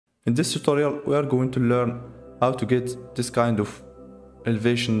In this tutorial, we are going to learn how to get this kind of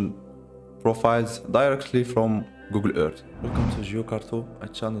elevation profiles directly from Google Earth. Welcome to GeoCarto, a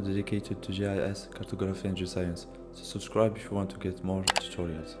channel dedicated to GIS, cartography and geoscience. So subscribe if you want to get more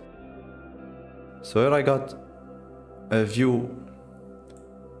tutorials. So here I got a view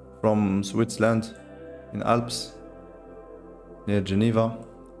from Switzerland in Alps near Geneva.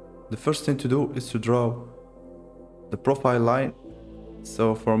 The first thing to do is to draw the profile line.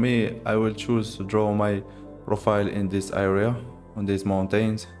 So for me, I will choose to draw my profile in this area, on these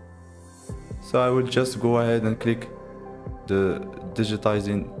mountains. So I will just go ahead and click the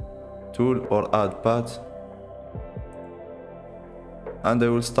digitizing tool or add path, and I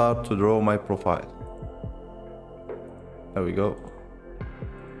will start to draw my profile. There we go.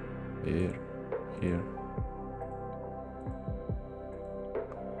 Here.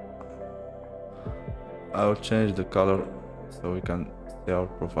 I will change the color so we can see our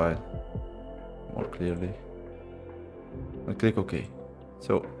profile more clearly and click OK.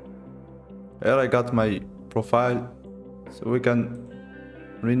 So here I got my profile, so we can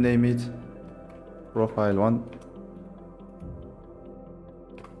rename it profile 1.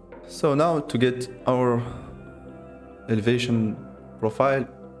 So now to get our elevation profile,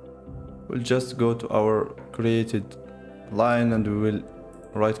 we'll just go to our created line and we will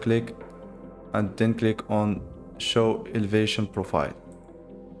right click and then click on show elevation profile,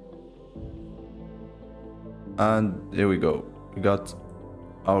 and there we go, we got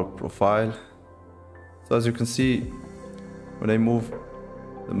our profile. So as you can see, when I move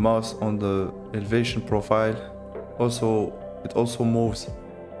the mouse on the elevation profile, it also moves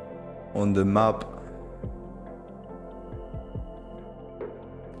on the map.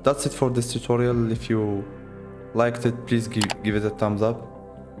 That's it for this tutorial. If you liked it, please give it a thumbs up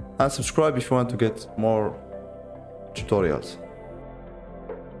and subscribe if you want to get more tutorials.